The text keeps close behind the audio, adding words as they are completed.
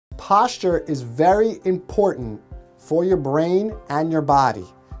Posture is very important for your brain and your body.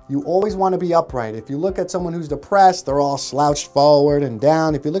 You always want to be upright. If you look at someone who's depressed, they're all slouched forward and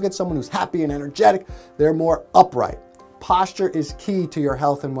down. If you look at someone who's happy and energetic, they're more upright. Posture is key to your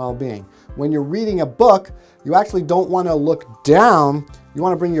health and well-being. When you're reading a book, you actually don't want to look down. You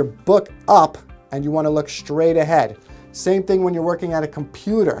want to bring your book up and you want to look straight ahead. Same thing when you're working at a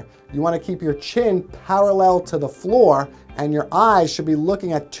computer. You want to keep your chin parallel to the floor and your eyes should be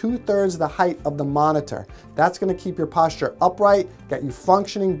looking at 2/3 the height of the monitor. That's going to keep your posture upright, get you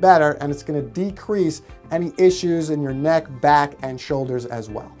functioning better, and it's going to decrease any issues in your neck, back, and shoulders as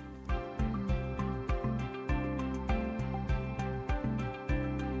well.